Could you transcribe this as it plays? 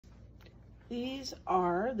These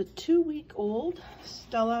are the 2-week-old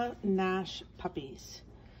Stella Nash puppies.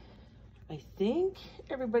 I think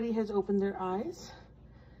everybody has opened their eyes,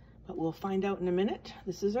 but we'll find out in a minute.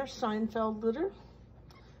 This is our Seinfeld litter.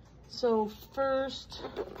 So first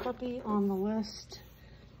puppy on the list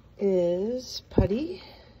is Putty.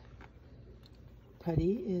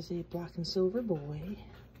 Putty is a black and silver boy.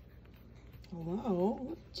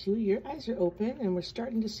 Hello, your eyes are open and we're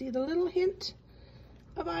starting to see the little hint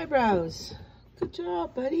of eyebrows. Good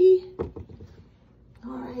job, buddy.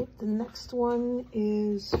 All right, the next one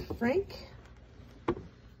is Frank.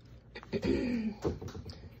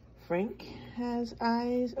 Frank has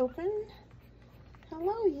eyes open.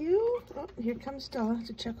 Hello, you. Oh, here comes Stella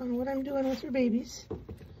to check on what I'm doing with her babies.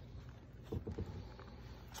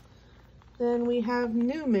 Then we have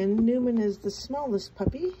Newman. Newman is the smallest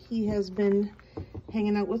puppy. He has been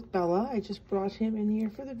hanging out with Bella. I just brought him in here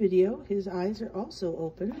for the video. His eyes are also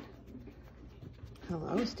open.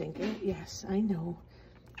 Hello, Stinker. Yes, I know.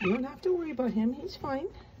 You don't have to worry about him. He's fine.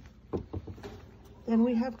 Then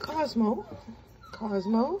we have Cosmo.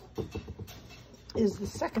 Cosmo is the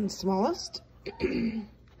second smallest. And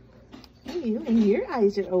your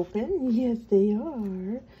eyes are open. Yes, they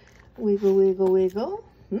are. Wiggle, wiggle, wiggle.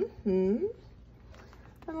 And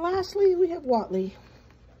lastly, we have Watley.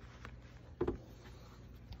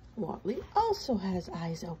 Watley also has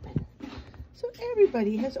eyes open. So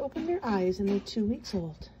everybody has opened their eyes and they're 2 weeks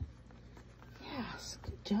old. Yes,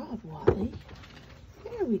 good job, Watley.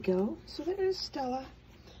 There we go. So there's Stella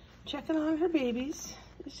checking on her babies.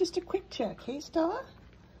 It's just a quick check. Hey, Stella?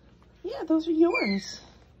 Yeah, those are yours.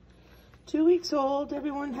 2 weeks old.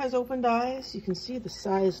 Everyone has opened eyes. You can see the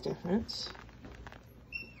size difference.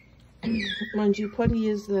 Mind you, Putty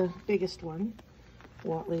is the biggest one.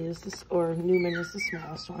 Watley is Newman is the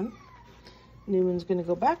smallest one. Newman's going to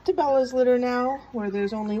go back to Bella's litter now, where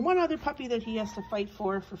there's only one other puppy that he has to fight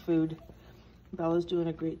for food. Bella's doing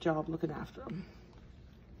a great job looking after him.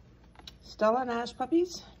 Stella Nash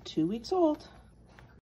puppies, 2 weeks old.